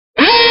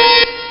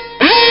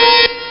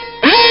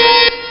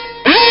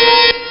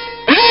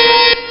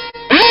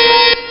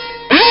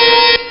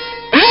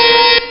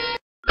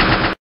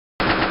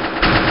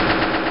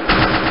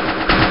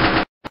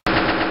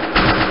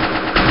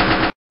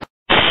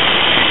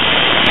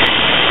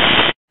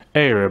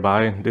Hey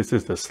everybody, this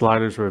is the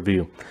Sliders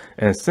Review,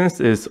 and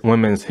since it's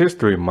Women's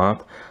History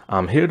Month,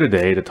 I'm here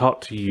today to talk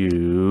to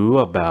you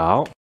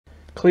about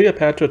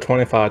Cleopatra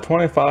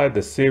 2525,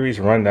 the series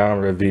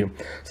rundown review.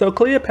 So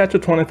Cleopatra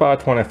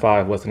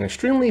 2525 was an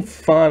extremely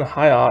fun,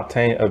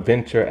 high-octane,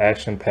 adventure,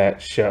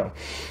 action-packed show.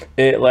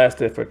 It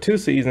lasted for 2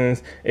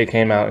 seasons. It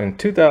came out in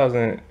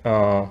 2000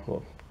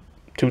 and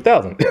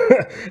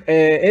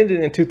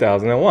ended in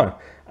 2001.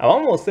 I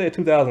almost said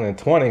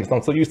 2020 because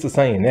I'm so used to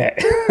saying that.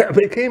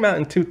 But it came out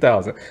in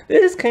 2000.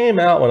 This came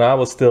out when I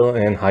was still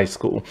in high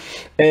school.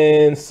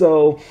 And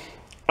so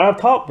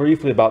I've talked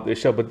briefly about this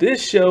show, but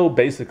this show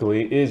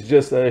basically is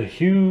just a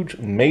huge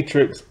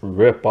Matrix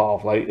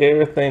ripoff. Like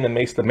everything that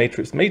makes the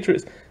Matrix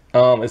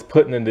is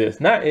put into this.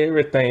 Not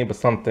everything, but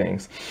some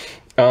things.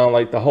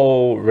 Like the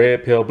whole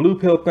red pill, blue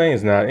pill thing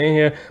is not in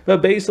here,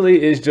 but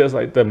basically it's just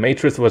like the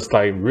Matrix was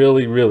like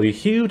really, really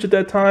huge at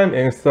that time.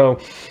 And so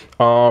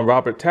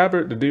Robert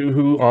Tabbert, the dude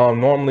who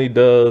normally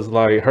does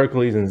like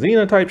Hercules and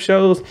Xena type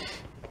shows,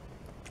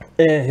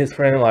 and his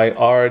friend like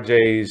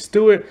RJ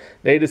Stewart,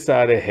 they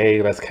decided,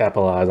 hey, let's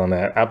capitalize on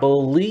that. I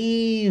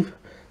believe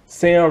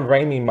Sam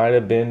Raimi might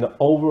have been the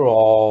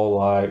overall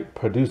like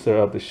producer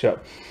of the show.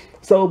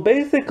 So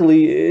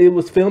basically it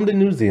was filmed in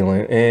New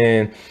Zealand,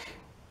 and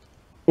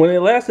when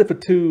it lasted for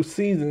 2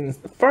 seasons,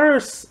 the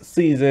first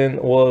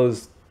season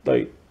was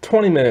like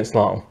 20 minutes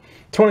long,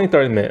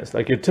 20-30 minutes,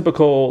 like your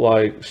typical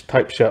like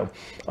type show,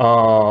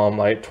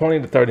 like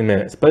 20 to 30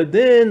 minutes. But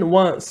then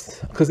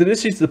once, because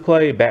this used to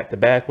play back to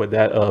back with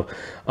that of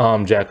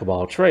Jack of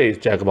All Trades.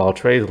 Jack of All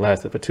Trades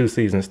lasted for 2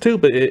 seasons too,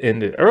 but it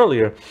ended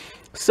earlier.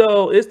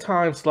 So its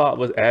time slot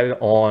was added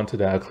on to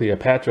that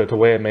Cleopatra to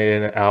where it made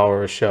it an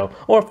hour show,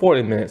 or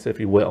 40 minutes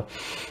if you will.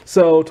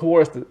 So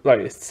towards the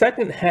like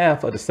second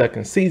half of the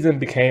second season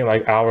became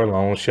like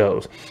hour-long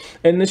shows.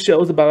 And this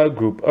show is about a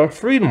group of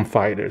freedom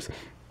fighters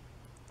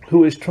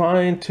who is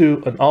trying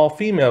to, an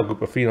all-female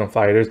group of freedom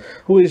fighters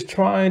who is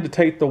trying to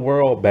take the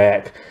world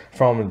back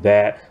from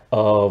that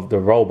of the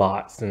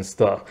robots and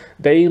stuff.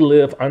 They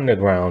live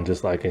underground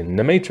just like in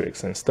the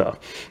Matrix and stuff.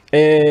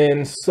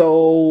 And so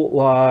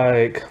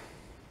like,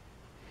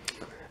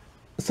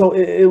 so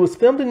it was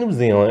filmed in New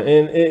Zealand,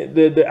 and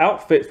the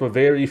outfits were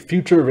very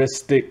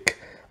futuristic,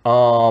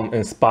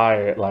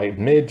 inspired, like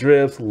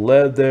midriffs,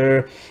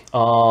 leather,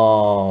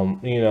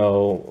 you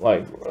know,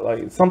 like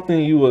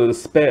something you would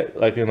expect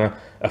like in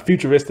a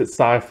futuristic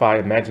sci-fi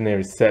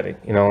imaginary setting,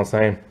 you know what I'm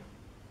saying?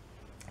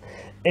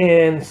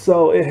 And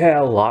so it had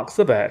lots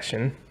of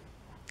action.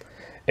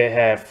 It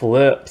had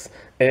flips.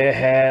 It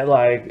had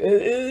like,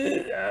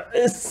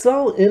 it's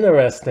so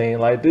interesting.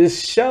 Like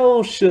this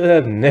show should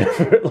have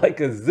never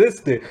like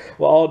existed with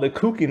all the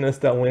kookiness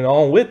that went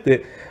on with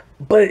it.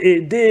 But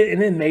it did,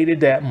 and it made it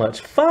that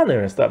much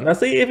funner and stuff. Now,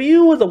 see, if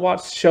you was to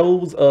watch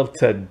shows of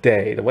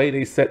today, the way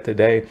they set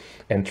today,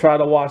 and try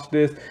to watch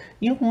this,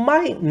 you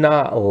might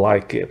not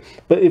like it.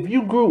 But if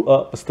you grew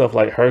up with stuff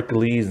like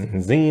Hercules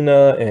and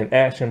Xena and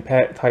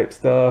action-packed type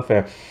stuff,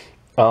 and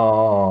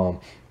I'm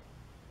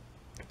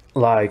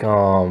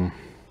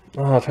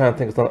trying to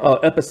think of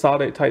something,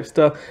 episodic type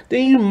stuff,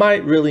 then you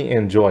might really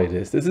enjoy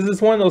this. This is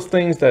just one of those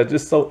things that are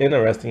just so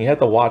interesting. You have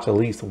to watch at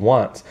least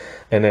once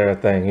and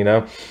everything, you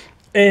know?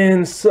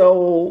 And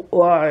so,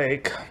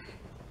 like,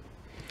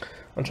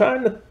 I'm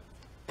trying to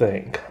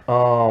think.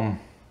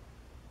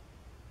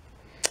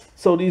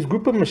 So these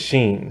group of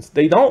machines,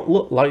 they don't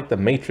look like the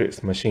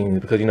Matrix machines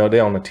because, you know,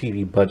 they're on a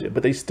TV budget,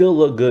 but they still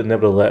look good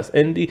nevertheless.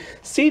 And the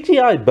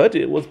CGI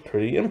budget was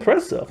pretty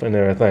impressive and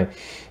everything.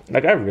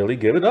 Like, I really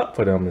give it up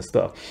for them and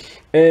stuff.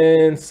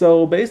 And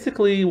so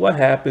basically what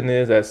happened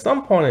is at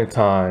some point in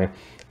time,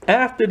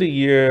 after the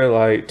year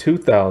like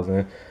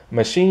 2000,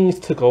 machines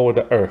took over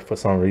the earth for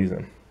some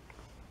reason.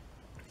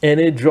 And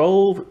it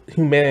drove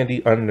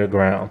humanity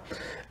underground.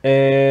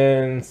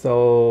 And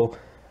so,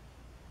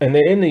 and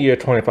they're in the year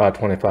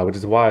 2525, which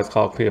is why it's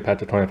called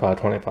Cleopatra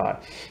 2525.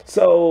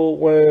 So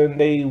when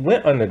they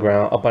went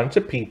underground, a bunch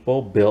of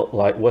people built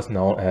like what's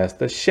known as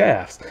the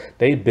shafts.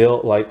 They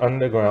built like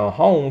underground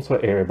homes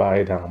for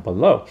everybody down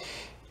below.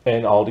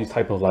 And all these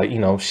type of like, you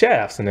know,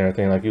 shafts and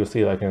everything, like you'll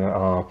see like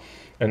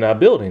in a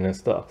building and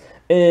stuff.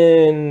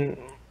 And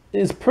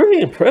it's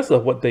pretty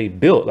impressive what they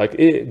built. Like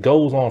it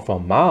goes on for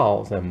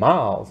miles and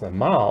miles and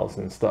miles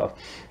and stuff.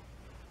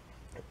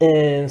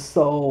 And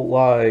so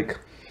like,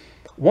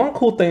 one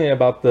cool thing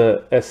about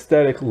the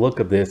aesthetic look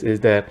of this is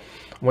that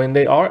when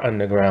they are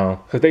underground,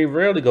 because they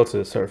rarely go to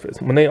the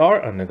surface, when they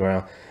are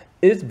underground,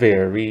 it's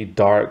very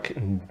dark,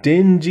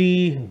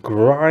 dingy,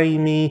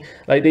 grimy.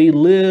 Like they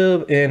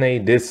live in a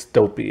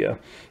dystopia.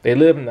 They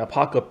live in an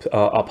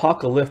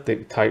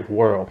apocalyptic type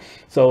world.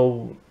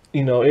 So,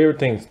 you know,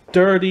 everything's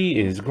dirty,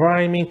 is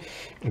grimy.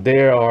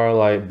 There are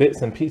like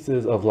bits and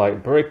pieces of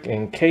like brick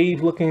and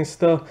cave looking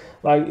stuff.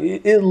 Like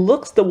it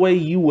looks the way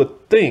you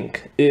would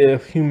think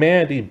if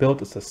humanity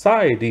built a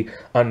society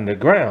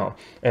underground.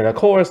 And of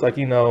course, like,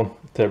 you know,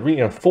 to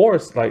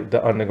reinforce like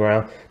the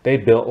underground, they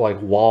built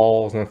like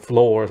walls and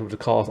floors, which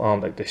calls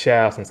like the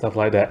shafts and stuff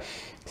like that.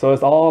 So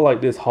it's all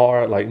like this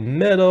hard, like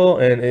metal,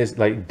 and it's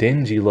like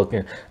dingy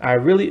looking. I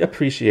really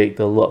appreciate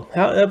the look.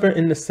 However,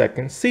 in the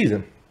second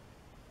season,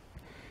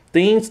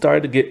 things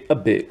started to get a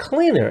bit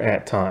cleaner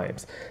at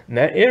times.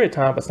 Not every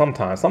time, but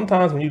sometimes.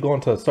 Sometimes when you go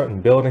into a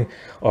certain building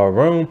or a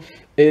room,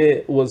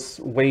 it was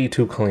way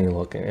too clean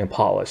looking and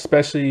polished,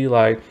 especially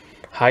like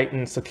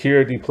heightened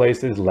security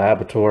places,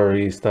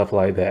 laboratories, stuff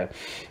like that.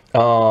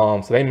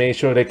 So they made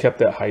sure they kept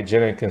that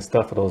hygienic and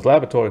stuff for those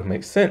laboratories.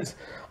 Makes sense.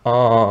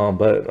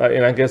 And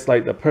I guess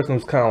like the person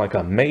who's kind of like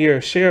a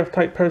mayor, sheriff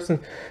type person,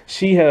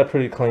 she had a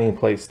pretty clean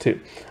place too.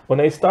 When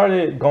they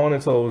started going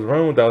into those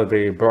rooms that was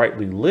very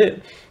brightly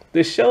lit,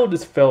 the show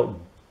just felt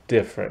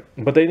different,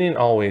 but they didn't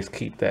always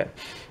keep that.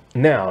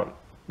 Now,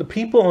 the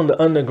people on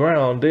the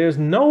underground, there's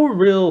no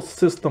real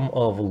system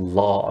of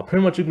law.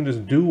 Pretty much you can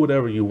just do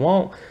whatever you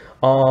want.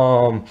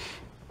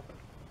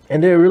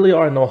 And there really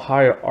are no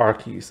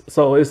hierarchies.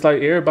 So it's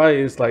like everybody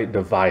is like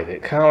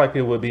divided, kind of like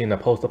it would be in a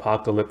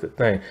post-apocalyptic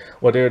thing,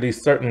 where there are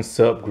these certain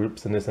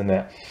subgroups and this and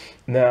that.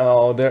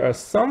 Now, there are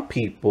some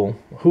people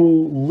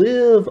who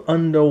live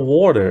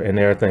underwater and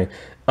everything,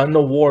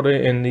 underwater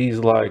in these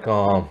like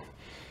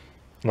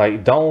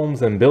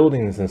domes and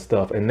buildings and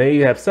stuff, and they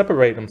have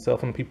separated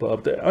themselves from people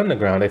up there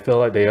underground. They feel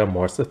like they are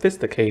more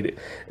sophisticated.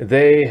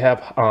 They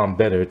have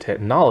better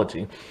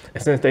technology,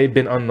 and since they've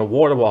been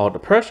underwater with all the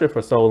pressure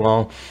for so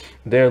long,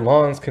 their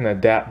lungs can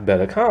adapt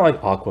better, kind of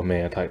like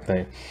Aquaman type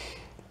thing.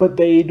 But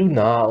they do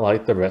not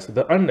like the rest of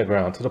the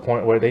underground, to the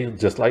point where they,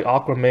 just like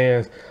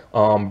Aquaman's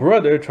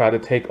brother, try to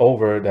take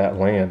over that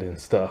land and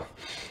stuff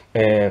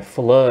and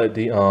flood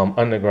the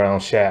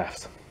underground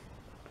shafts.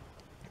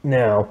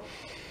 Now,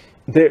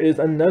 there is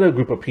another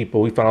group of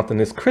people we found in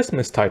this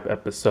Christmas type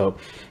episode.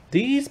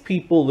 These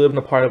people live in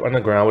a part of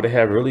underground where they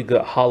have really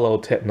good hollow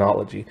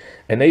technology,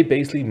 and they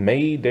basically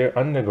made their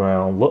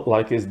underground look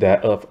like it's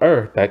that of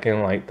Earth back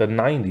in like the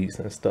 90s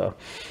and stuff.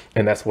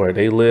 And that's where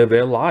they live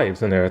their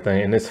lives and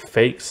everything, and it's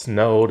fake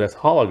snow that's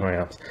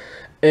holograms.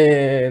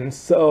 And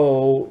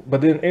so,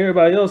 but then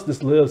everybody else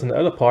just lives in the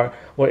other part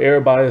where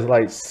everybody's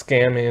like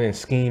scamming and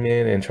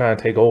scheming and trying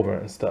to take over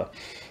and stuff.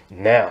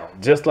 Now,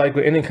 just like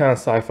with any kind of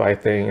sci-fi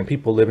thing and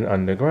people living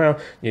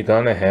underground, you're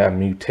gonna have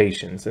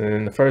mutations. And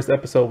in the first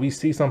episode, we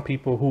see some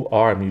people who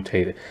are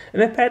mutated.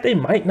 And in fact, they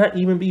might not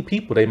even be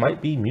people. They might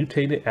be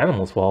mutated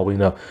animals for all we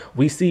know.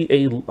 We see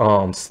a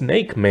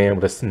snake man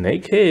with a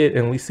snake head,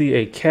 and we see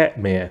a cat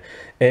man.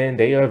 And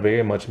they are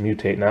very much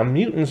mutated. Now,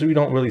 mutants, we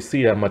don't really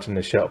see that much in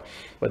the show.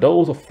 But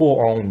those are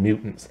full-on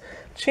mutants.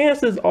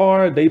 Chances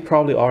are they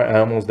probably are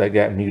animals that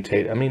got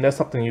mutated. I mean, that's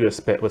something you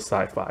expect with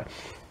sci-fi.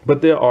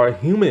 But there are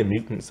human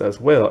mutants as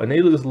well, and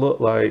they just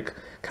look like,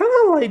 kind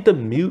of like the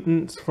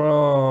mutants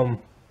from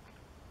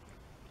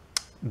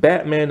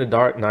Batman The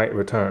Dark Knight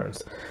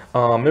Returns.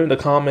 Remember the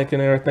comic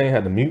and everything,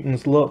 how the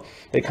mutants look?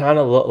 They kind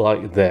of look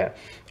like that.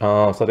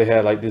 So they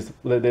had like this,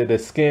 their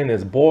skin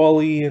is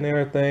boily and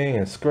everything,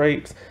 and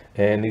scrapes,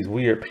 and these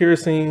weird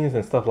piercings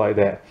and stuff like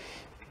that.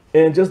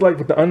 And just like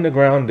with the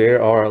underground,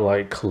 there are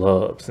like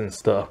clubs and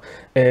stuff.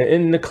 And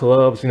in the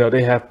clubs, you know,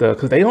 they have to,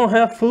 because they don't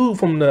have food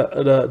from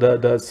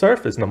the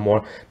surface no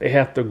more. They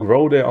have to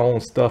grow their own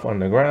stuff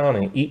underground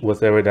and eat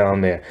whatever down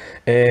there.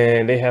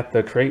 And they have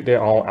to create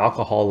their own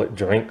alcoholic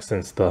drinks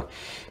and stuff.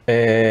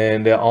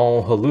 And their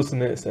own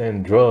hallucinants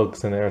and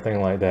drugs and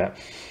everything like that.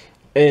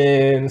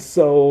 And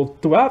so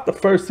throughout the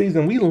first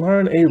season, we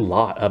learn a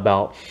lot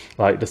about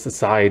like the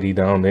society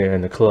down there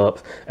in the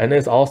clubs. And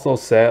there's also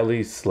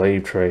sadly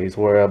slave trades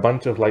where a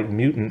bunch of like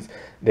mutants,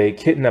 they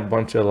kidnap a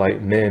bunch of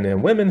like men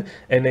and women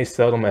and they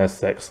sell them as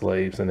sex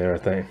slaves and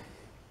everything.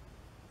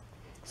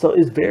 So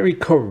it's very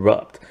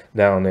corrupt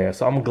down there.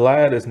 So I'm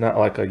glad it's not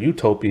like a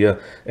utopia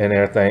and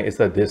everything. It's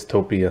a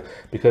dystopia,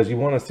 because you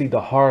want to see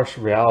the harsh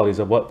realities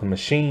of what the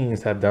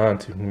machines have done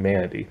to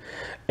humanity.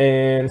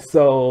 And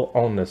so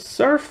on the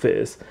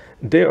surface,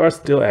 there are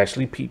still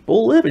actually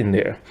people living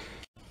there.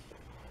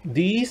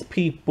 These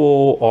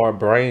people are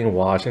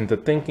brainwashed into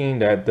thinking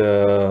that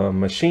the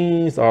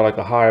machines are like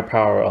a higher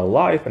power of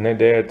life and they're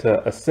there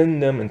to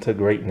ascend them into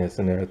greatness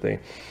and everything.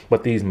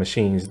 What these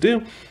machines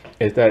do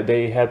is that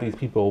they have these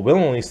people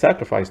willingly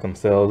sacrifice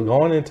themselves,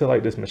 going into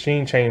like this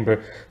machine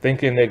chamber,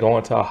 thinking they're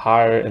going to a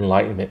higher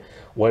enlightenment,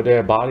 where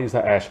their bodies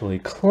are actually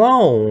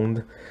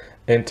cloned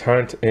and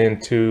turned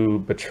into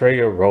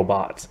betrayer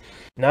robots.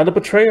 Now, the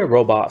betrayer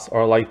robots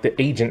are like the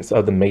agents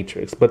of the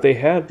Matrix, but they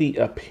have the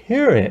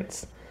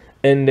appearance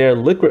in their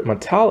liquid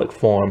metallic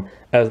form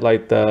as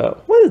like the,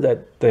 what is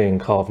that thing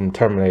called from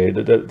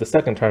Terminator, the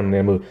second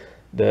Terminator movie,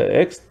 the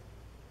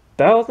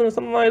X-1000 or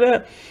something like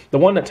that, the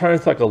one that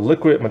turns like a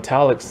liquid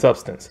metallic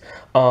substance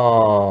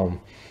from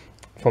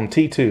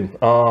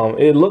T2.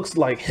 It looks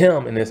like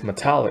him in this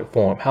metallic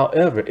form.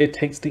 However, it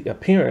takes the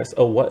appearance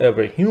of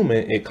whatever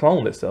human it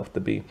cloned itself to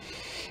be.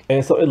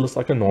 And so it looks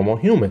like a normal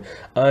human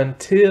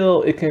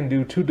until it can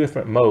do two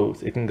different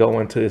modes. It can go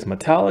into this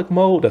metallic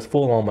mode that's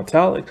full on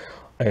metallic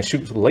and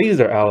shoots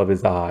laser out of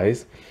his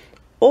eyes,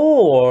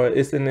 or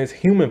it's in this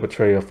human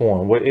betrayer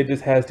form where it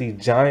just has these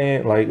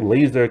giant like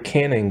laser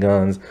cannon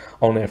guns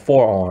on their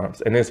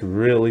forearms, and it's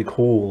really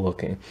cool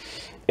looking.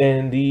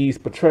 And these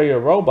betrayer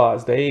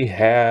robots, they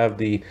have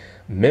the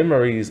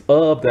memories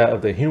of that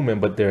of the human,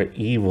 but they're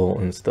evil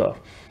and stuff.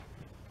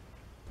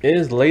 It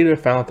is later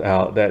found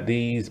out that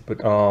these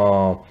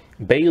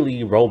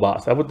Bailey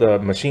robots, that's what the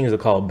machines are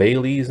called,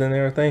 Baileys and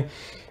everything,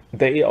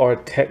 they are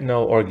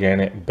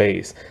techno-organic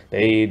based.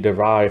 They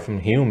derive from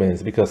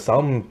humans because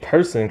some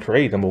person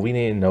created them, but we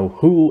didn't know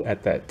who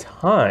at that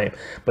time.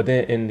 But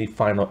then in the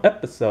final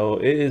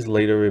episode, it is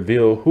later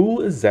revealed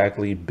who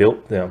exactly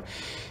built them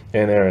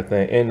and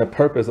everything, and the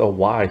purpose of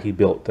why he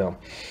built them.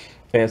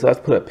 And so let's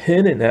put a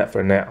pin in that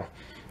for now.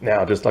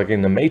 Now, just like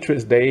in the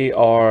Matrix, they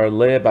are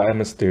led by a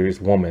mysterious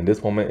woman.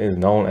 This woman is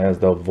known as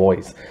the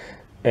Voice.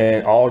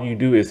 And all you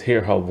do is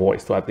hear her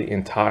voice throughout the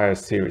entire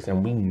series.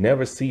 And we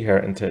never see her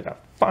until the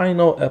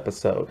final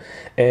episode.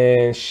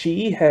 And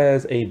she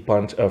has a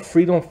bunch of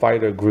freedom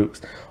fighter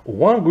groups.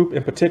 One group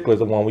in particular is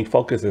the one we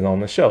focus in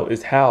on the show.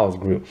 It's Hal's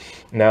group.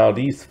 Now,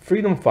 these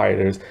freedom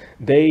fighters,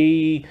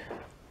 they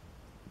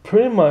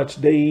pretty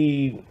much,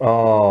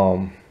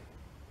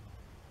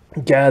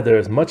 gather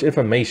as much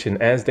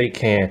information as they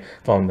can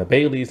from the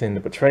Baileys and the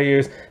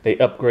betrayers. They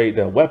upgrade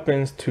their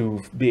weapons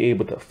to be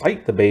able to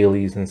fight the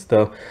Baileys and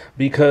stuff,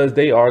 because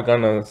they are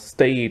gonna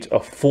stage a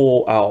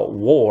full out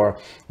war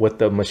with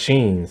the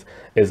machines.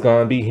 It's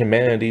gonna be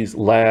humanity's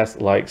last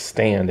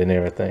stand and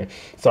everything.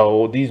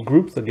 So these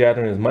groups are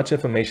gathering as much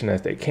information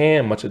as they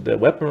can, much of their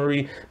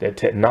weaponry, their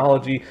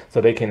technology, so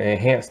they can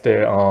enhance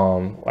their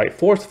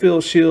force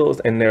field shields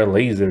and their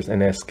lasers and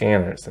their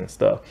scanners and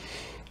stuff.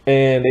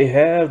 And they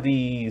have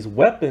these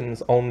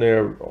weapons on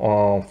their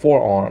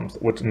forearms,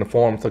 which in the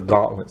forms of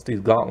gauntlets. These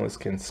gauntlets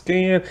can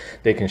scan,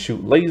 they can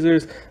shoot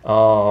lasers,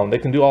 they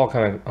can do all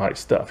kind of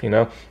stuff, you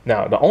know.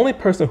 Now, the only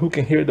person who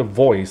can hear the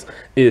voice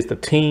is the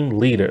team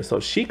leader.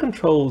 So she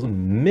controls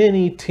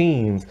many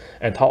teams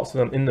and talks to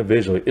them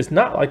individually. It's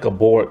not like a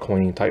board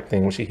queen type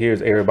thing where she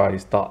hears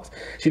everybody's thoughts.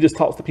 She just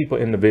talks to people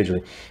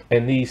individually.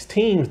 And these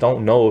teams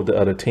don't know the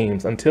other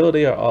teams until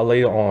they are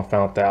later on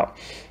found out.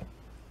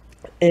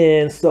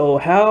 And so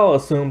Hal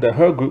assumed that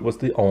her group was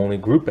the only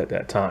group at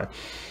that time.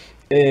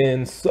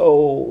 And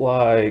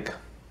so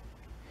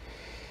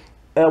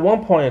at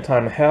one point in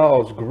time,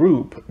 Hal's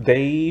group,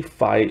 they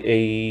fight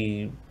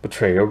a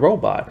betrayer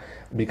robot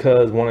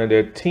because one of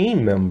their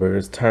team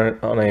members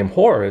named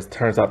Horace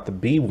turns out to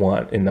be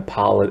one in the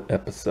pilot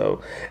episode.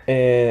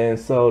 And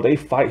so they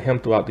fight him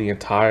throughout the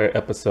entire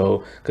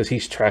episode because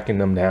he's tracking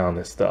them down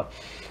and stuff.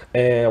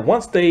 And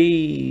once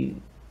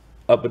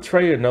a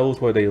betrayer knows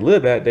where they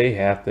live at, they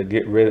have to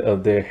get rid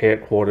of their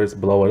headquarters,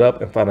 blow it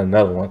up, and find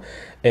another one.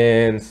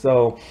 And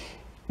so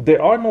there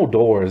are no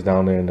doors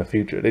down there in the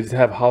future. They just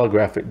have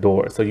holographic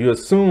doors. So you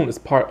assume it's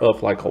part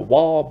of a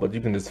wall, but you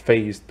can just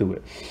phase through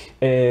it.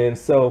 And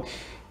so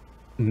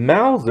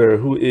Mauser,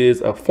 who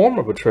is a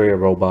former betrayer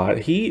robot,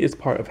 he is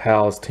part of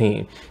Hal's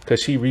team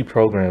because she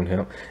reprogrammed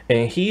him.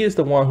 And he is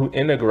the one who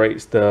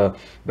integrates the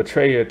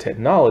betrayer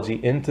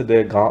technology into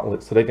their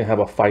gauntlet so they can have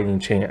a fighting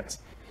chance.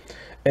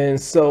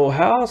 And so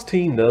Hal's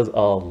team does a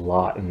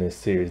lot in this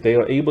series. They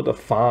are able to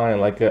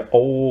find an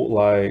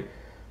old,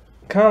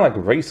 kind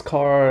of race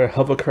car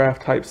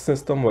hovercraft type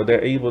system where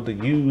they're able to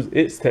use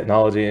its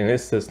technology and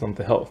its system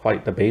to help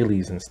fight the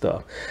Baileys and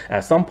stuff.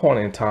 At some point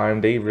in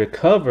time, they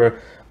recover,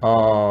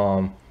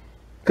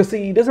 because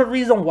see, there's a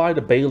reason why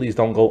the Baileys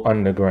don't go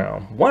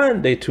underground.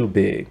 One, they're too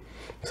big.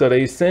 So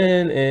they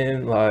send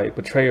in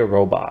betrayer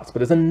robots, but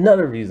there's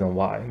another reason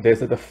why.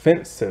 There's a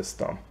defense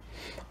system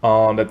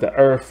that the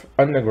Earth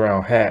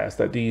underground has,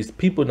 that these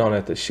people known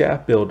as the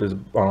shaft builders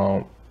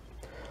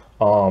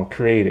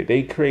created.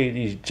 They created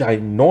these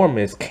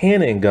ginormous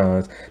cannon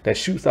guns that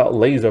shoots out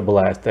laser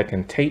blasts that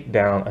can take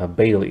down a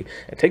Bailey.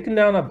 And taking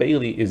down a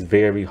Bailey is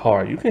very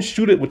hard. You can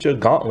shoot it with your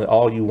gauntlet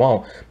all you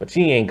want, but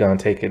you ain't gonna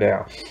take it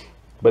down.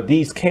 But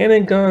these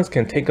cannon guns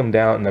can take them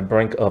down in the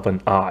blink of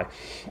an eye.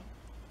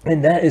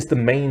 And that is the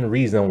main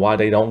reason why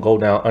they don't go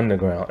down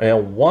underground.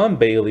 And one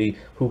Bailey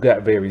who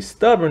got very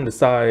stubborn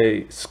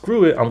decided,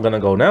 screw it, I'm going to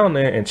go down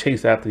there and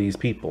chase after these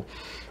people.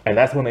 And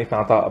that's when they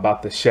found out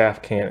about the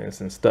shaft cannons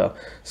and stuff.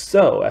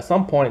 So at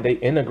some point, they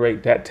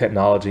integrate that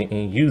technology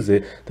and use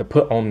it to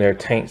put on their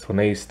tanks when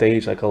they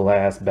stage a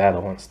last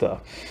battle and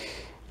stuff.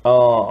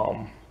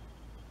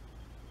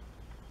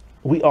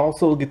 We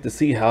also get to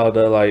see how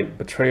the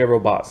betrayer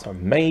robots are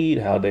made,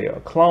 how they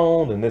are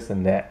cloned, and this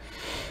and that.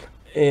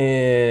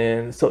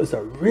 And so it's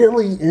a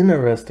really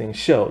interesting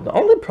show. The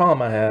only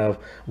problem I have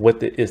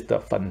with it is the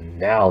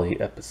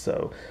finale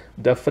episode.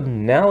 The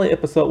finale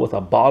episode was a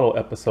bottle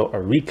episode, a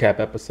recap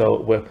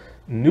episode with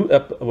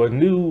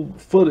new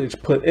footage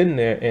put in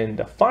there, and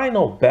the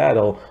final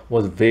battle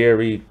was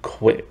very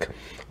quick.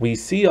 We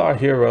see our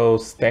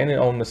heroes standing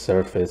on the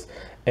surface,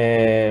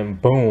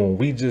 and boom,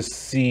 we just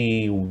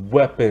see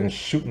weapons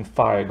shooting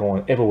fire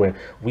going everywhere.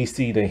 We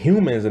see the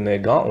humans in their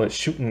gauntlets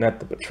shooting at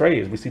the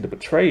betrayers. We see the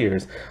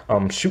betrayers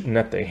shooting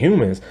at the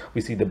humans.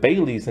 We see the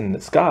Baileys in the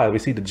sky. We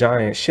see the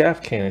giant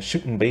shaft cannon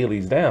shooting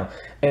Baileys down.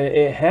 And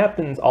it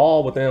happens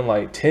all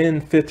within 10,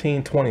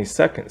 15, 20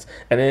 seconds.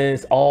 And then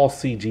it's all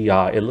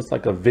CGI. It looks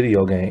like a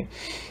video game.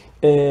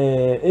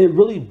 And it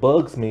really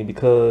bugs me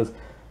because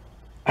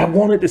I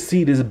wanted to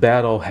see this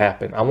battle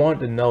happen. I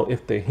wanted to know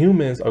if the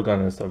humans are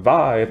going to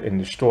survive and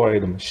destroy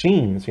the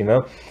machines, you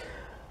know?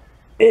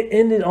 It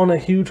ended on a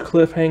huge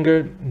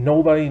cliffhanger.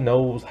 Nobody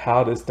knows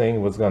how this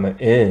thing was going to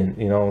end,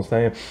 you know what I'm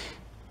saying?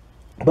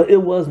 But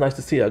it was nice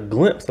to see a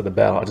glimpse of the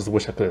battle. I just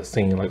wish I could have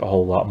seen like a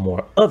whole lot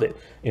more of it,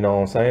 you know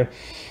what I'm saying?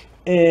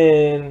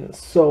 And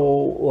so,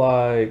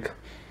 like,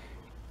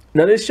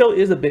 now this show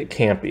is a bit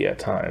campy at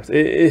times.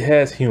 It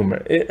has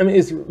humor. I mean,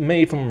 it's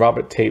made from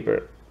Robert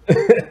Tabor.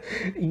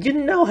 You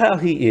know how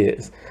he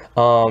is.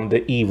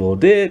 The Evil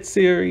Dead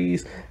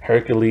series,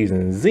 Hercules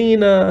and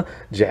Xena,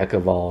 Jack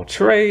of all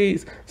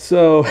trades.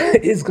 So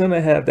it's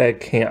gonna have that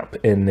camp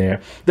in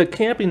there. The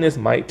campiness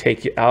might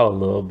take you out a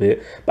little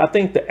bit, but I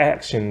think the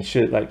action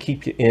should like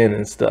keep you in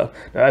and stuff.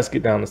 Now let's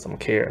get down to some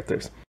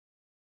characters.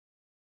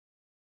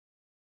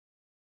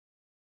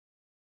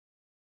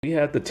 We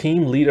have the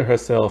team leader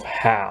herself,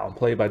 Hal,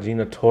 played by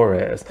Gina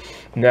Torres.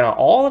 Now,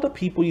 all of the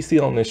people you see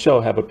on this show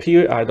have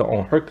appeared either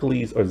on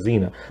Hercules or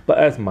Xena, but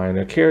as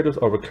minor characters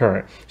or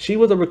recurrent. She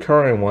was a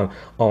recurring one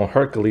on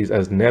Hercules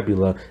as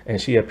Nebula,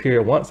 and she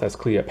appeared once as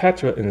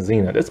Cleopatra in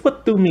Xena. That's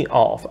what threw me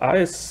off. I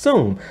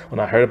assumed, when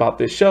I heard about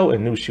this show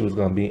and knew she was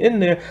going to be in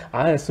there,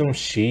 I assumed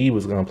she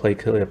was going to play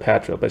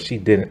Cleopatra, but she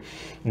didn't.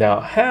 Now,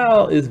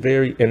 Hal is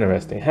very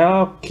interesting.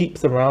 Hal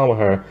keeps around with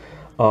her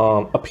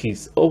a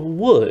piece of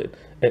wood.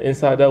 And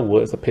inside that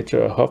wood is a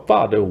picture of her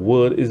father.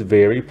 Wood is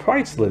very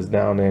priceless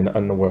down there in the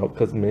underworld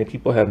because many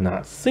people have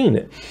not seen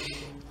it.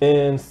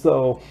 And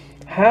so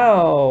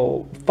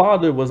Hal's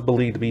father was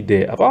believed to be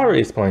dead. I've already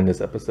explained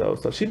this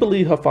episode. So she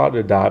believed her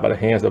father died by the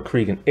hands of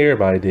Krieg, and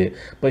everybody did.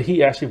 But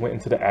he actually went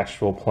into the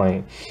astral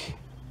plane.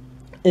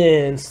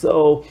 And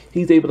so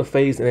he's able to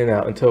phase in and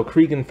out until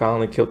Krieg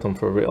finally killed him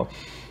for real.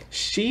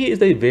 She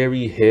is a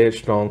very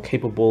headstrong,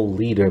 capable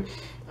leader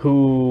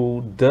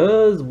who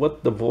does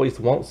what the voice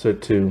wants her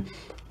to,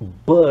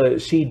 but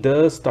she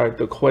does start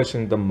to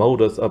question the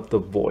motives of the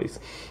voice,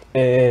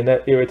 and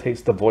that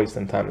irritates the voice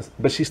sometimes.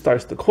 But she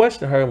starts to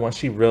question her once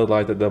she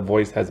realizes that the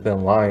voice has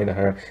been lying to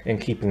her and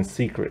keeping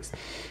secrets.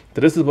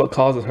 So this is what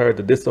causes her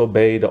to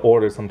disobey the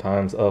orders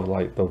sometimes of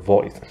like the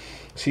voice.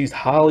 She's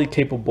highly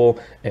capable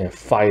in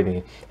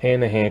fighting,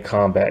 hand-to-hand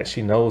combat.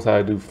 She knows how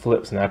to do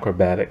flips and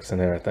acrobatics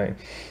and everything.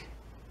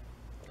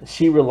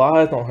 She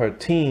relies on her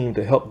team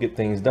to help get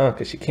things done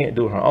because she can't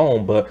do it her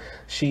own, but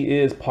she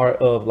is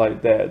part of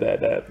like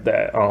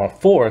that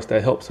force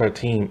that helps her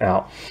team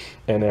out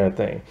and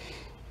everything.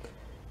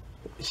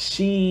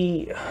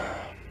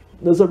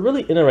 There's a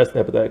really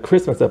interesting episode, that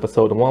Christmas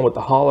episode, the one with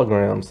the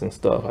holograms and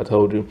stuff I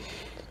told you.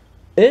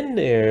 In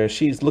there,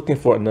 she's looking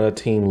for another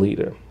team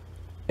leader,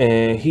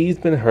 and he's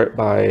been hurt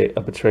by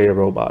a betrayer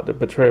robot. The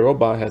betrayer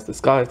robot has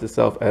disguised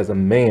itself as a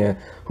man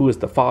who is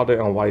the father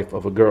and wife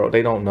of a girl.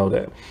 They don't know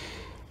that.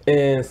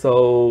 And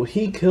so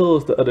he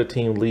kills the other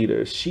team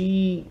leader.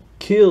 She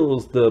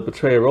kills the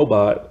betrayer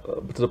robot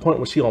to the point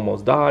where she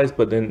almost dies,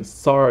 but then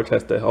Sarge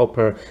has to help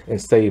her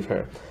and save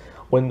her.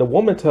 When the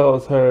woman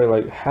tells her,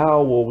 like,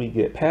 how will we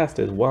get past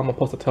this? Well, I'm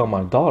supposed to tell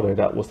my daughter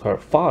that was her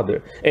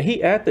father. And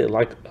he acted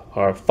like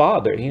her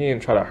father. He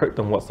didn't try to hurt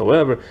them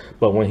whatsoever.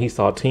 But when he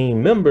saw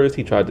team members,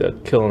 he tried to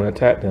kill and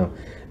attack them.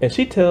 And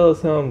she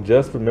tells him,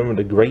 just remember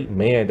the great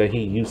man that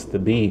he used to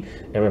be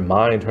and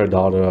remind her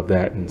daughter of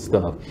that and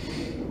stuff.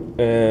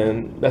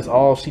 And that's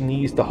all she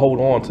needs to hold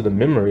on to the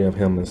memory of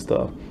him and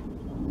stuff.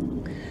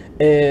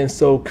 And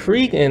so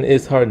Cregan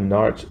is her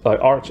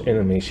arch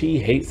enemy. She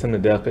hates him to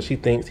death because she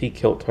thinks he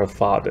killed her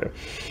father.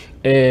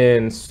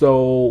 And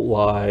so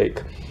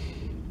like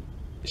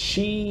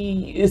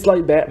it's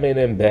like Batman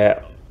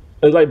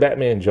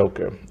and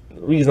Joker.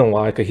 Reason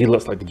why, because he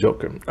looks like the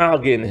Joker. I'll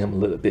get into him a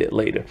little bit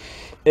later.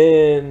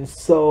 And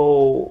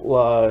so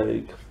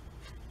like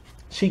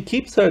she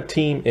keeps her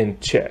team in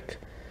check.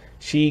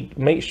 She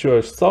makes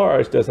sure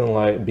Sarge doesn't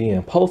like be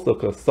impulsive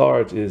because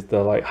Sarge is the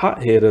like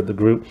hothead of the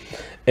group,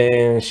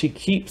 and she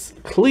keeps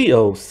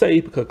Cleo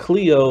safe because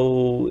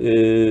Cleo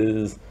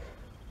is,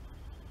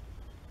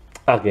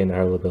 I'll get into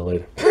her a little bit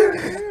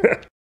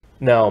later.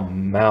 Now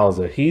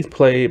Mauser, he's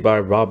played by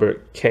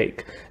Robert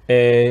Cake,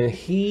 and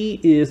he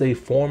is a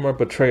former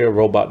betrayer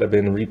robot that's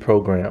been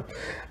reprogrammed.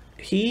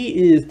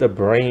 He is the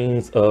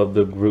brains of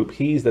the group.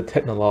 He's the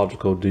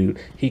technological dude.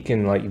 He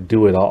can like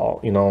do it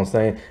all, you know what I'm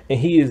saying? And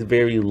he is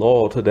very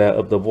loyal to that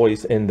of the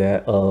voice and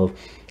that of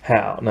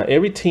Hal. Now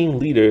every team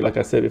leader, like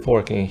I said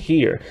before, can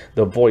hear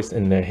the voice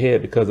in their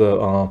head because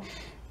of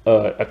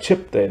a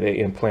chip that they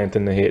implant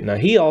in the head. Now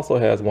he also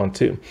has one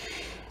too.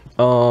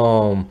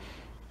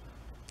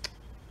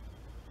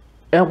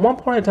 At one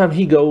point in time,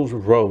 he goes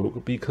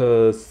rogue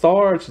because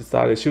Sarge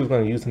decided she was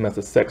going to use him as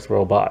a sex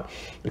robot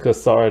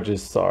because Sarge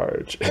is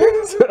Sarge.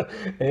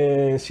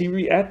 And she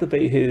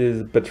reactivated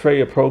his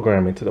betrayer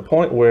programming to the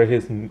point where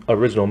his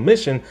original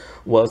mission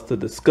was to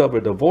discover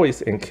the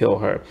voice and kill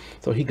her.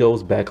 So he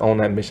goes back on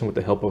that mission with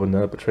the help of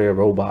another betrayer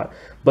robot.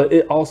 But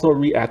it also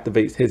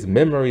reactivates his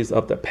memories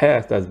of the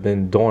past that's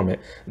been dormant,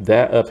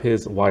 that of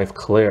his wife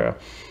Clara.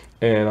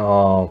 And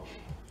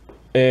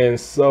And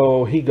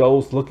so he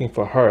goes looking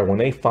for her. When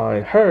they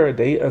find her,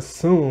 they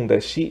assume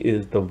that she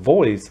is the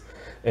voice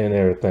and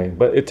everything,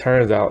 but it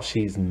turns out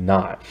she's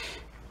not,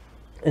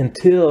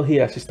 until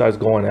he actually starts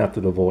going after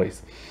the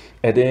voice.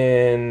 And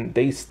then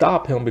they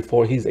stop him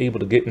before he's able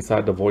to get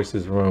inside the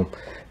voice's room.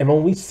 And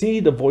when we see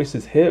the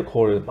voice's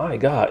headquarters, my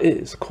God, it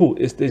is cool.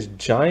 It's this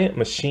giant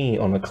machine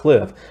on a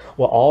cliff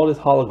with all this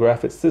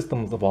holographic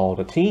systems of all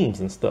the teams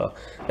and stuff.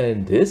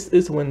 And this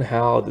is when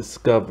Hal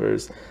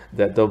discovers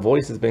that the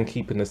voice has been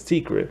keeping a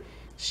secret.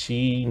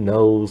 She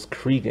knows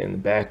Cregan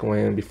back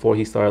when, before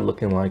he started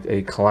looking like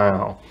a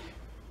clown.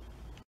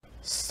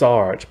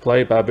 Sarge,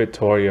 played by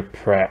Victoria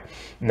Pratt.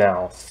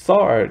 Now,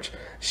 Sarge,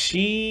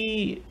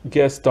 she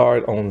guest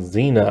starred on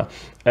Xena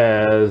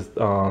as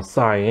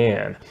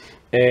Cyan.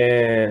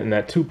 And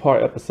that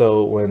two-part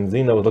episode when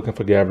Xena was looking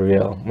for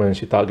Gabrielle, when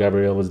she thought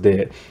Gabrielle was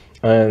dead.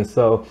 And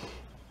so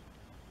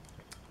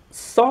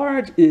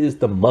Sarge is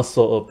the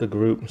muscle of the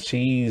group.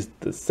 She's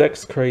the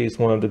sex crazed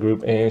one of the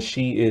group, and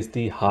she is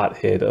the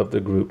hothead of the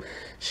group.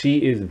 She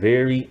is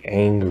very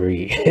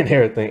angry and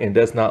everything, and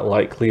does not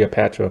like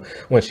Cleopatra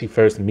when she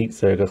first meets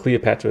her, because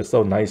Cleopatra is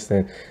so nice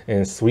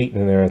and sweet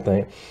and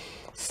everything.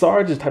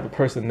 Sarge is the type of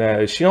person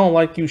that if she don't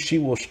like you, she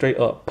will straight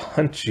up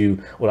punch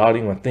you without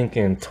even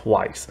thinking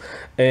twice.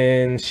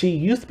 And she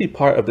used to be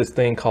part of this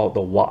thing called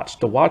the Watch.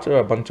 The Watch are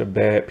a bunch of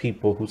bad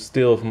people who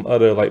steal from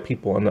other like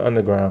people in the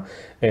underground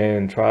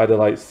and try to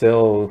like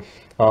sell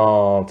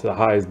to the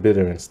highest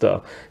bidder and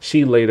stuff.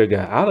 She later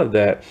got out of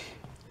that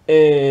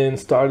and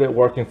started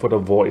working for the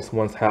Voice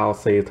once Hal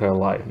saved her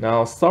life.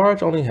 Now,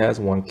 Sarge only has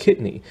one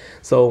kidney,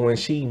 so when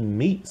she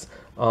meets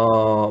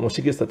when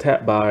she gets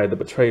attacked by the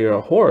betrayer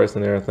Horus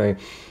and everything,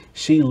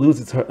 she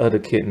loses her other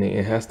kidney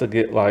and has to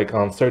get like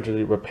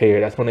surgery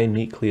repaired. That's when they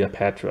meet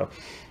Cleopatra.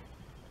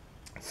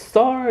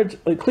 Sarge,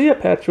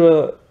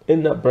 Cleopatra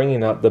ended up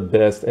bringing out the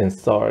best in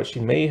Sarge.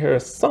 She made her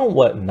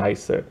somewhat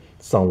nicer,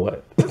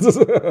 somewhat,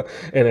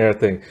 and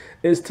everything.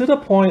 It's to the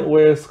point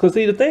where, because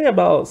see, the thing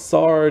about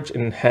Sarge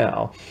and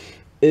Hal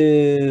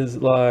is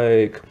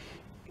like,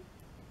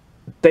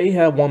 they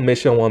have one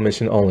mission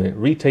only: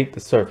 retake the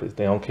surface.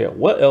 They don't care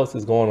what else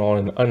is going on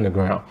in the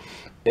underground.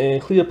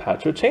 And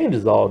Cleopatra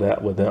changes all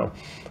that with them.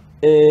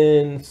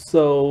 And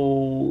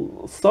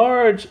so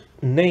Sarge's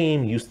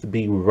name used to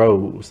be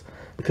Rose,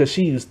 because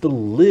she used to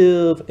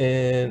live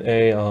in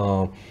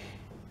a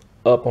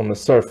up on the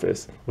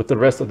surface with the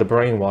rest of the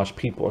brainwashed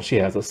people. She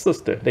has a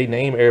sister. They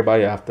name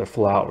everybody after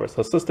flowers.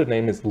 Her sister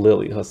name is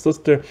Lily. Her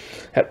sister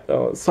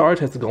Sarge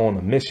has to go on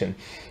a mission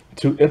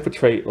to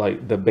infiltrate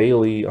like the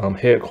Bailey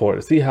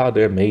headquarters, see how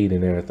they're made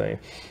and everything,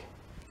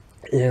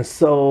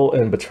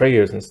 and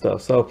betrayers and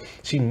stuff. So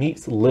she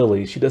meets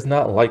Lily. She does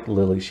not like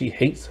Lily. She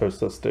hates her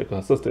sister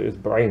because her sister is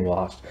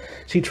brainwashed.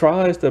 She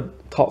tries to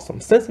talk some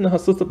sense into her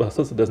sister, but her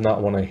sister does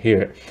not want to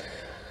hear it.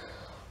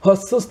 Her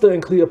sister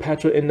and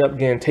Cleopatra end up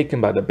getting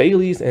taken by the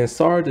Baileys, and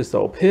Sarge is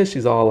so pissed.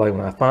 She's all like, when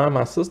I find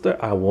my sister,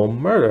 I will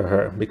murder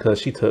her, because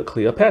she took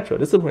Cleopatra.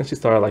 This is when she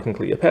started liking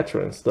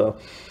Cleopatra and stuff.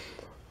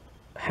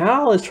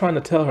 Hal is trying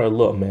to tell her,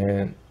 look,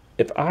 man,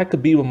 if I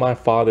could be with my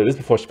father, this is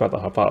before she found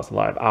out her father's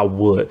alive, I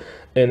would.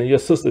 And your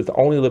sister is the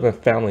only living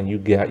family you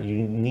got. You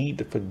need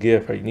to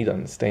forgive her. You need to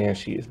understand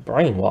she is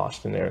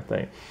brainwashed and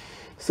everything.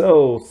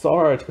 So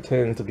Sarge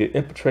pretends to get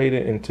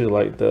infiltrated into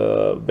like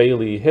the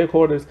Bailey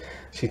headquarters.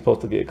 She's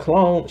supposed to get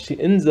cloned.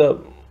 She ends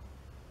up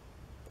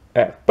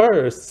at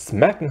first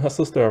smacking her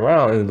sister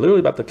around and literally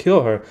about to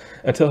kill her,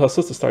 until her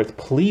sister starts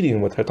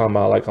pleading with her, talking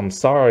about like, I'm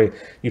sorry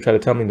you tried to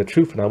tell me the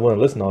truth and I wouldn't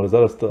listen to all this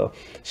other stuff.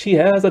 She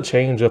has a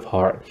change of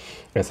heart.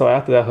 And so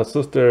after that, her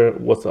sister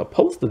was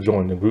supposed to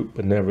join the group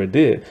but never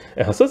did,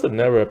 and her sister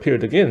never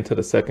appeared again until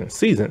the second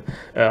season.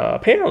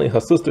 Apparently her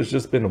sister's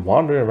just been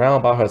wandering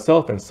around by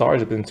herself, and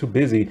Sarge has been too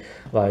busy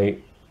like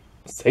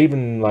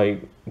saving like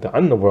the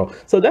underworld.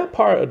 So that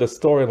part of the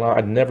storyline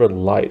I never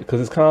liked, because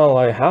it's kind of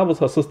like, how was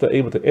her sister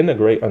able to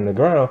integrate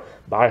underground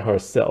by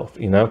herself,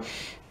 you know?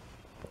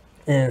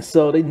 And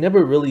so they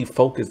never really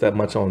focused that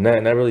much on that,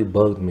 and that really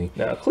bugged me.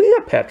 Now,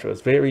 Cleopatra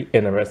is very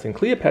interesting.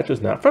 Cleopatra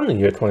is not from the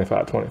year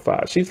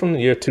 2525. She's from the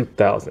year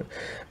 2000.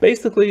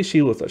 Basically,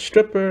 she was a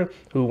stripper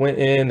who went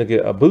in to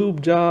get a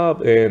boob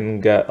job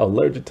and got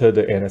allergic to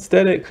the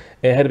anesthetic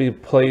and had to be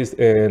placed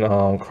in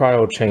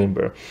cryo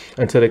chamber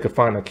until they could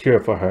find a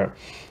cure for her.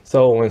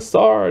 So when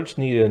Sarge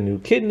needed a new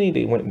kidney,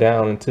 they went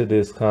down into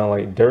this kind of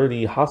like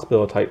dirty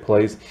hospital type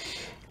place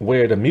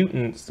where the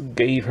mutants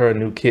gave her a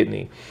new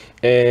kidney,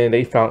 and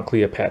they found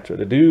Cleopatra.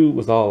 The dude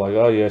was all like,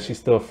 oh yeah, she's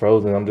still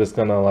frozen. I'm just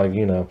gonna like,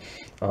 you know,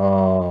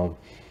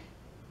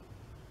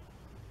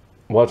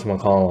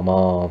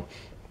 whatchamacallit,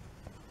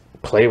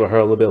 play with her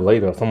a little bit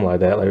later or something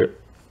like that. Like,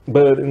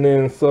 but, and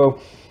then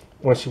so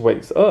when she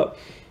wakes up,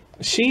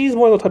 she's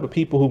one of the type of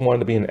people who wanted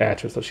to be an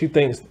actress. So she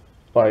thinks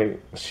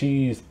like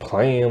she's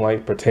playing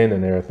like pretend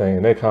and everything,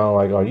 and they're kind of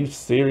like, are you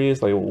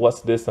serious? Like, what's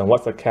this and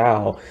what's a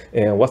cow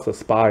and what's a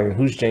spy and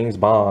who's James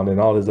Bond and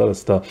all this other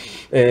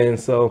stuff. And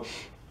so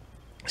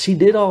she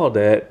did all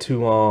that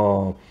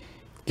to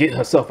get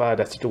herself out of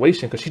that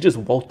situation, because she just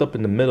woke up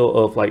in the middle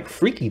of like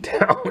Freaky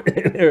Town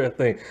and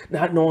everything,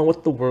 not knowing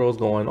what the world's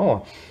going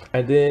on.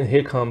 And then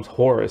here comes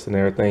Horus and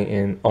everything,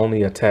 and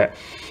only attack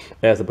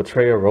as a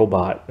betrayer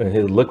robot in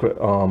his liquid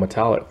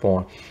metallic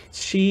form.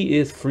 She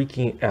is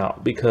freaking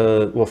out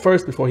because, well,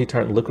 first, before he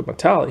turned liquid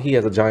metallic, he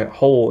has a giant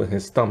hole in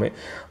his stomach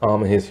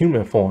in his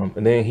human form,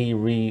 and then he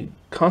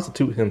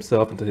reconstitutes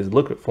himself into his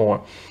liquid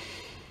form.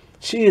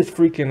 She is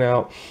freaking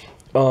out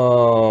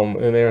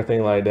and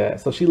everything like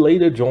that. So she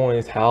later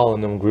joins Hal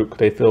and them group.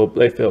 They feel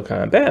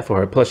kind of bad for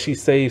her. Plus, she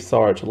saved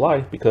Sarge's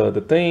life because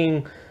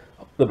the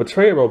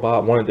betrayer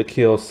robot wanted to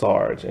kill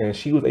Sarge, and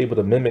she was able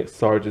to mimic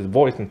Sarge's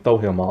voice and throw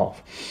him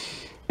off.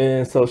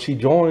 And so she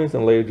joins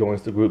and later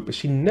joins the group, but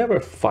she never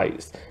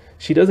fights.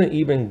 She doesn't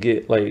even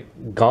get like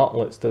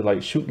gauntlets to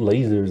like shoot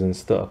lasers and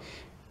stuff.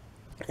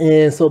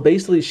 And so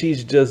basically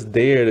she's just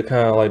there to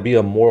kind of like be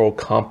a moral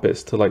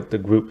compass to like the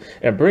group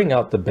and bring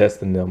out the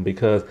best in them,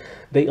 because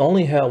they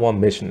only had one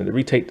mission, to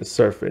retake the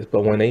surface.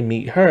 But when they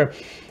meet her,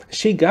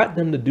 she got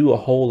them to do a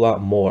whole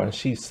lot more.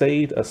 She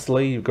saved a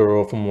slave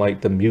girl from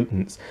like the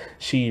mutants.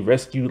 She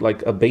rescued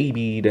like a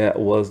baby that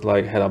was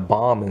like had a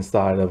bomb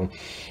inside of him.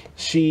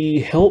 She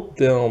helped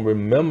them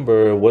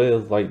remember what it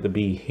was like to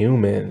be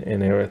human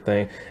and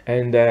everything,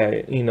 and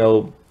that, you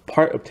know,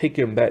 part of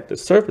taking back the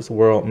surface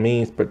world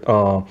means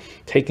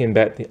taking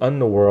back the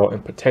underworld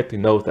and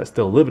protecting those that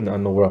still live in the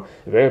underworld.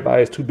 If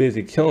everybody's too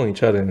busy killing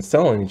each other and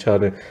selling each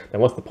other,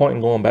 then what's the point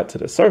in going back to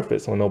the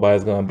surface when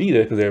nobody's going to be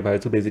there because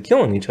everybody's too busy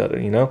killing each other,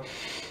 you know?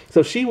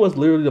 So she was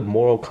literally the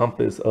moral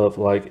compass of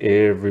like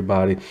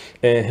everybody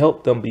and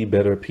helped them be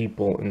better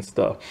people and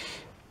stuff.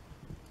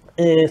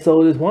 And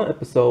so there's one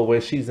episode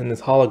where she's in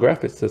this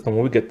holographic system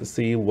where we get to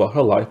see what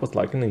her life was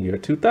like in the year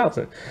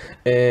 2000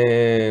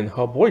 and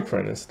her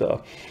boyfriend and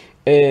stuff.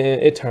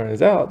 And it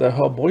turns out that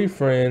her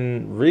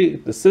boyfriend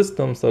rigged the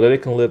system so that they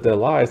can live their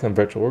lives in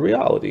virtual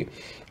reality.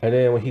 And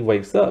then when he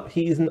wakes up,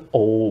 he's an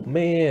old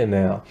man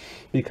now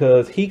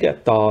because he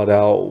got thawed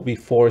out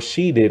before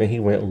she did, and he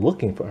went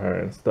looking for her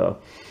and stuff.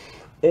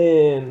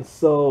 And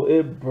so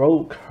it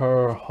broke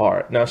her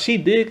heart. Now, she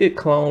did get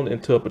cloned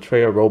into a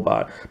betrayer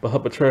robot, but her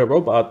betrayer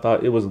robot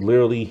thought it was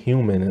literally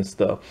human and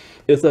stuff.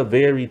 It's a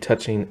very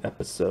touching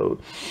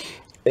episode.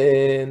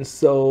 And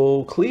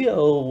so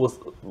Cleo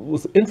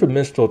was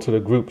influential to the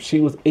group.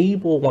 She was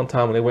able, one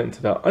time when they went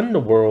into the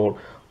underworld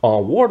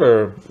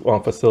water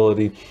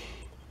facility,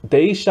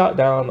 they shot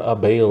down a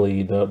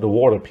Bailey, the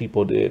water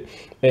people did,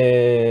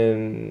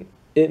 and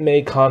it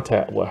made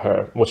contact with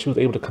her. Well, she was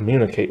able to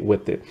communicate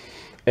with it.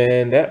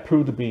 And that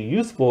proved to be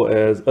useful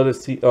as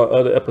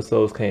other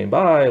episodes came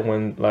by,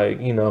 when,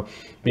 like, you know,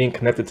 being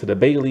connected to the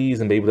Baileys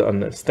and be able to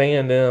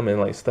understand them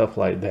and like stuff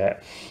like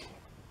that.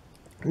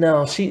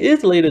 Now, she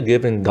is later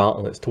given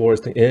gauntlets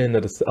towards the end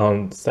of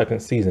the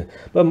second season,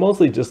 but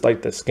mostly just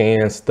like the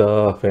scan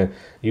stuff and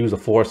use a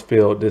force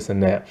field, this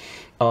and that.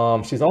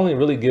 She's only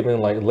really given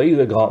like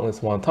laser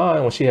gauntlets one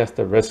time when she has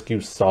to rescue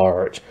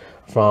Sarge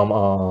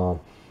from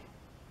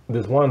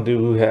this one dude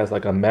who has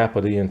like a map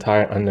of the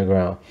entire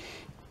underground.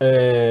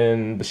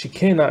 But she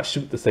cannot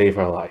shoot to save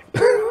her life.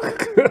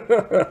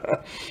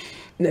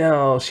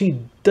 Now, she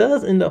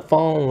does end up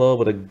falling in love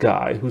with a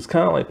guy who's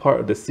kind of like part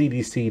of the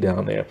CDC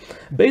down there.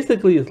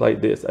 Basically, it's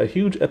like this. A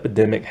huge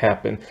epidemic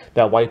happened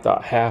that wiped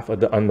out half of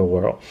the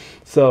underworld.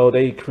 So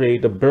they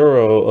create the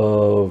Bureau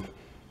of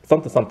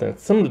something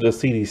similar to the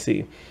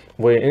CDC,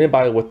 where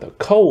anybody with the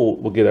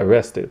code will get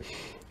arrested.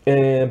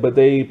 But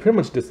they pretty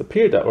much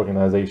disappeared, that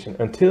organization,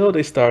 until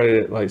they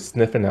started like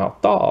sniffing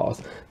out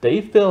thaws.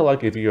 They feel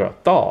like if you're a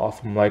thaw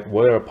from like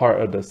whatever part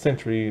of the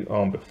century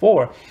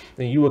before,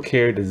 then you will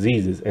carry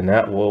diseases, and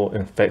that will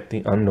infect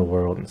the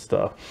underworld and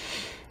stuff.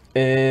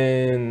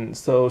 And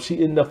so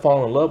she ended up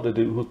falling in love with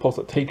the dude who was supposed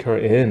to take her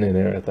in and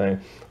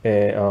everything,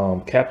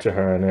 and capture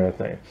her and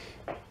everything.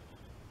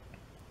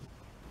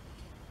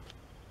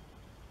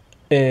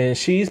 And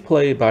she's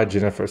played by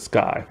Jennifer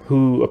Skye,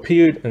 who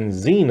appeared in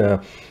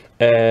Xena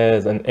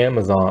as an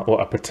Amazon,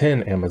 or a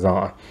pretend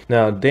Amazon.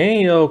 Now,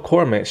 Danielle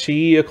Cormack,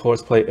 she of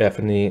course played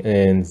Ethne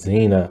in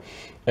Xena.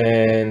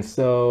 And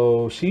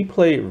so she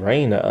played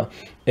Raina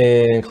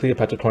in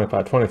Cleopatra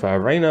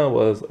 2525. Raina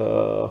was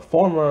a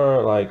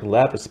former like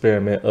lab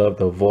experiment of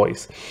the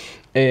voice.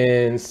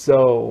 And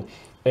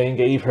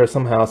gave her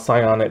somehow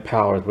psionic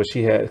powers, where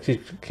she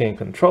can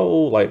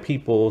control like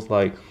people's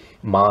like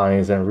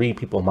minds and read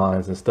people's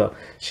minds and stuff.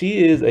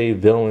 She is a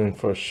villain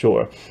for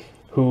sure,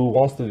 who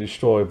wants to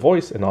destroy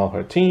Voice and all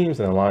her teams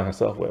and align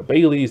herself with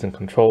Baileys and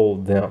control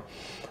them.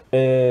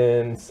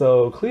 And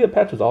so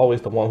Cleopatra's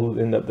always the one who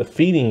ended up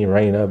defeating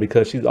Raina,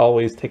 because she's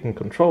always taking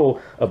control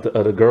of the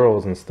other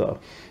girls and stuff.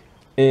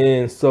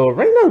 And so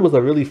Raina was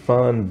a really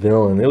fun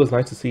villain. It was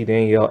nice to see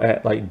Danielle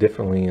act like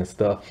differently and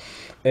stuff.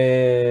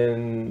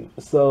 And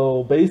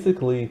so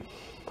basically,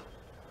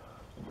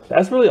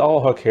 that's really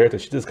all her character.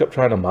 She just kept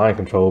trying to mind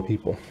control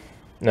people.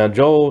 Now,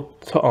 Joel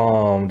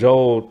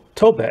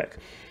Toback,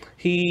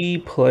 He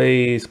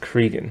plays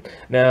Cregan.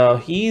 Now,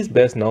 he's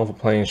best known for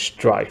playing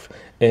Strife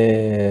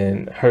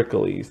in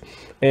Hercules.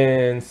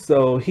 And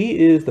so he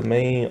is the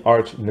main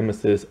arch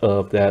nemesis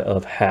of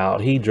Hal.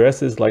 He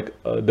dresses like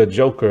the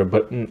Joker,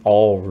 but in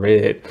all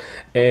red.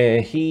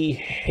 And he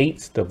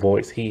hates the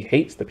Voice. He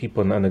hates the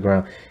people in the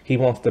underground. He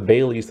wants the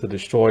Baileys to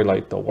destroy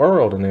like the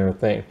world and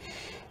everything.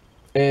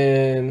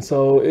 And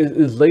so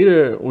it's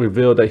later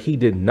revealed that he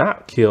did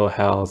not kill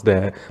Hal's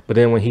dad, but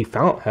then when he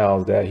found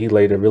Hal's dad, he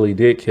later really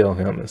did kill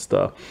him and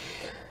stuff.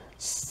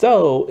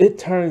 So it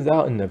turns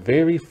out in the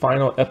very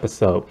final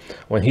episode,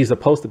 when he's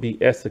supposed to be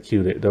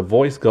executed, the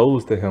Voice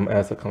goes to him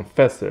as a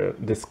confessor,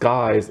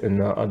 disguised in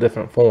a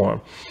different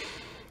form.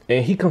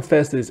 And he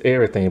confesses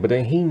everything, but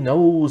then he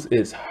knows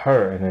it's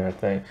her and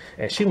everything.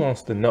 And she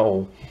wants to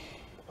know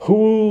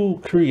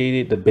who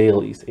created the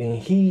Baileys, and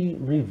he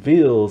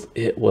reveals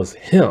it was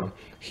him.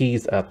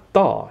 He's a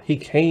thaw. He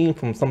came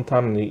from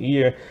sometime in the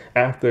year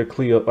after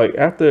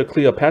after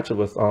Cleopatra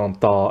was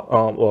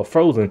thawed or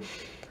frozen.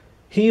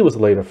 He was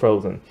later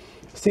frozen.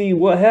 See,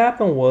 what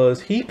happened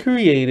was he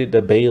created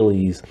the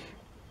Baileys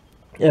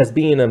as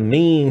being a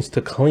means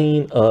to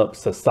clean up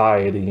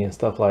society and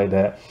stuff like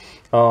that.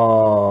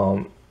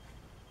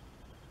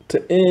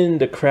 To end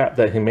the crap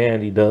that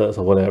humanity does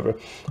or whatever.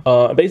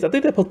 Basically, I think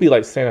they're supposed to be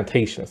like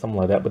sanitation, something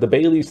like that. But the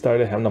Baileys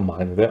started having a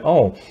mind of their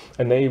own.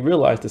 And they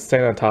realized to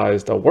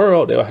sanitize the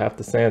world, they'll have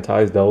to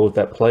sanitize those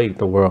that plague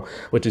the world,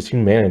 which is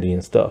humanity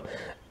and stuff.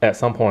 At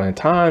some point in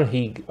time,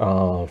 he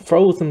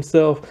froze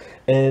himself,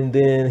 and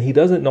then he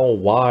doesn't know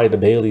why the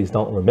Baileys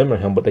don't remember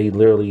him, but they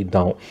literally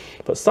don't.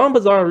 For some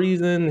bizarre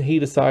reason, he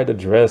decided to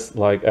dress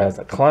like as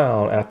a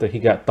clown after he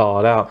got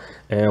thawed out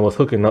and was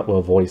hooking up with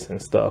a Voice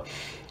and stuff.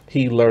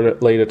 He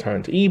later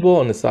turned to evil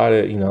and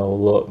decided, you know,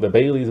 look, the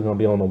Baileys are going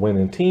to be on the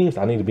winning team, so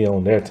I need to be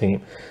on their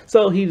team.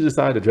 So he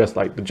decided to dress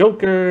like the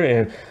Joker,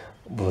 and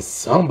for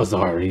some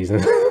bizarre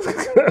reason,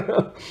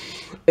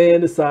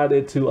 and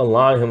decided to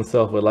align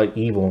himself with like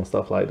evil and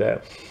stuff like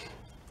that.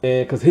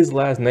 And because his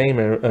last name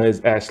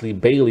is actually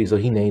Bailey, so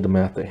he named him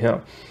after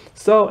him.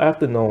 So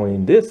after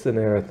knowing this and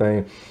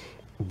everything,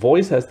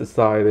 Voice has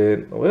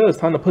decided, well, it's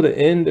time to put an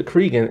end to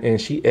Cregan, and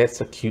she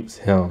executes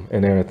him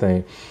and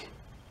everything.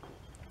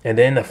 And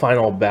then the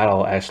final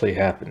battle actually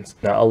happens.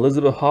 Now,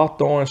 Elizabeth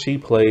Hawthorne, she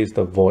plays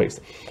the Voice.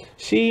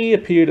 She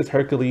appeared as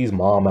Hercules'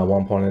 mom at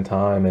one point in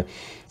time. And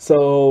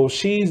so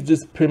she's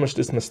just pretty much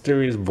this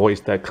mysterious voice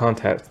that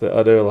contacts the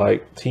other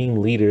like team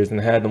leaders and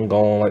had them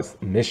go on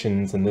like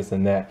missions and this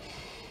and that.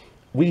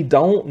 We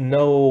don't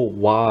know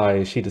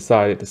why she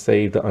decided to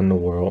save the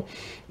underworld,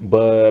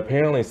 but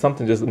apparently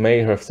something just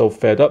made her so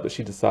fed up that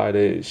she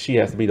decided she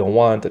has to be the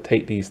one to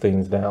take these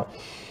things down.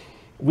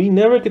 We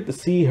never get to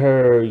see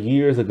her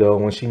years ago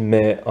when she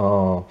met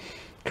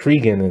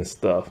Cregan and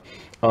stuff.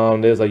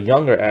 There's a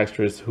younger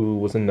actress who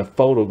was in the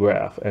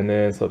photograph, and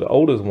then so the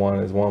oldest one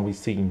is one we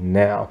see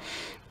now.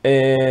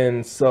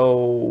 And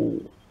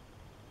so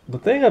the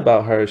thing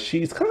about her,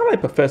 she's kind of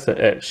like Professor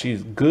X.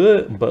 She's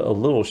good, but a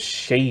little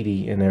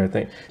shady and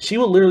everything. She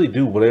will literally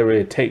do whatever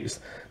it takes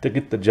to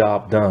get the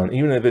job done,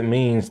 even if it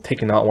means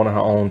taking out one of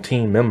her own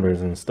team members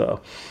and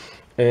stuff.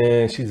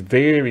 And she's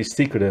very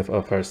secretive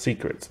of her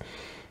secrets.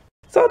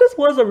 So this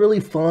was a really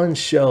fun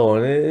show,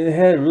 and it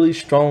had really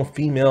strong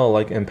female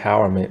like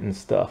empowerment and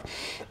stuff.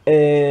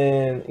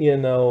 And you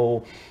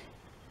know,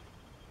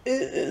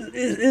 it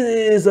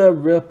is a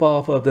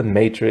ripoff of The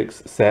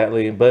Matrix,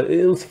 sadly, but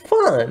it was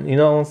fun. You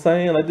know what I'm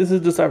saying? Like, this is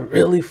just a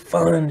really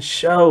fun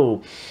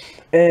show,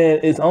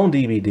 and it's on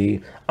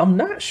DVD. I'm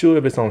not sure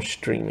if it's on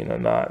streaming or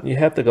not. You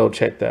have to go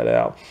check that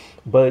out.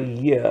 But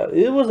yeah,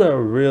 it was a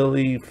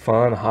really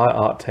fun, high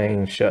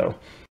octane show.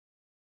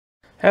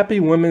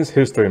 Happy Women's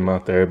History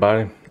Month,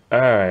 everybody.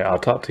 All right, I'll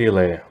talk to you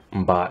later.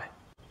 Bye.